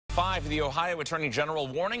5, the Ohio Attorney General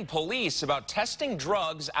warning police about testing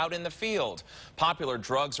drugs out in the field. Popular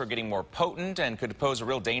drugs are getting more potent and could pose a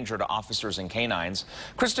real danger to officers and canines.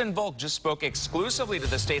 Kristen Volk just spoke exclusively to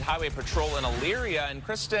the State Highway Patrol in Elyria. And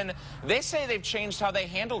Kristen, they say they've changed how they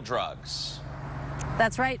handle drugs.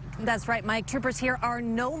 That's right, Mike. Troopers here are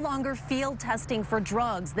no longer field testing for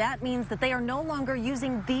drugs. That means that they are no longer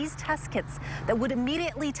using these test kits that would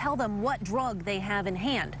immediately tell them what drug they have in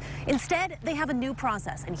hand. Instead, they have a new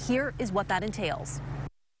process, and here is what that entails.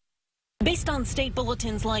 Based on state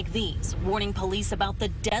bulletins like these, warning police about the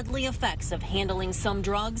deadly effects of handling some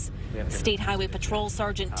drugs, State Highway Patrol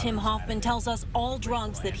Sergeant Tim Hoffman tells us all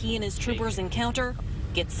drugs that he and his troopers encounter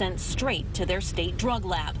get sent straight to their state drug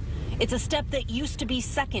lab. It's a step that used to be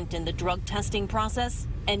second in the drug testing process,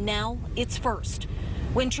 and now it's first.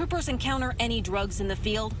 When troopers encounter any drugs in the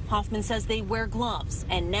field, Hoffman says they wear gloves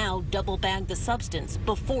and now double bag the substance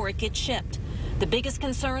before it gets shipped. The biggest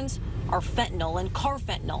concerns are fentanyl and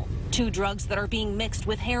carfentanil, two drugs that are being mixed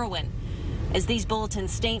with heroin. As these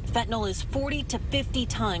bulletins state, fentanyl is 40 to 50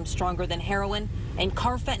 times stronger than heroin, and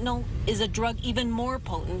carfentanil is a drug even more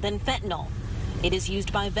potent than fentanyl. It is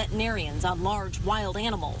used by veterinarians on large wild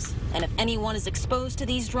animals, and if anyone is exposed to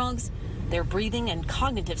these drugs, their breathing and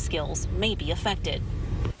cognitive skills may be affected.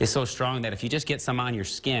 It's so strong that if you just get some on your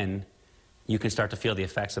skin, you can start to feel the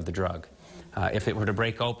effects of the drug. If it were to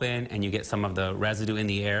break open and you get some of the residue in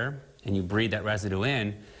the air and you breathe that residue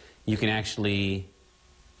in, you can actually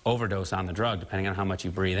overdose on the drug depending on how much you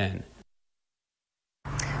breathe in.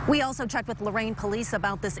 We also checked with Lorain police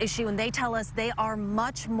about this issue, and they tell us they are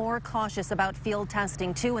much more cautious about field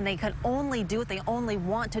testing, too, and they can only do it, they only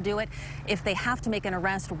want to do it if they have to make an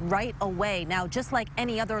arrest right away. Now, just like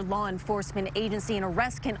any other law enforcement agency, an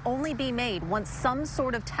arrest can only be made once some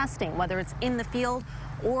sort of testing, whether it's in the field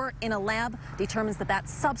or in a lab, determines that that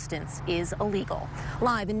substance is illegal.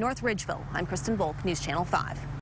 Live in North Ridgeville, I'm Kristen Volk, News Channel 5.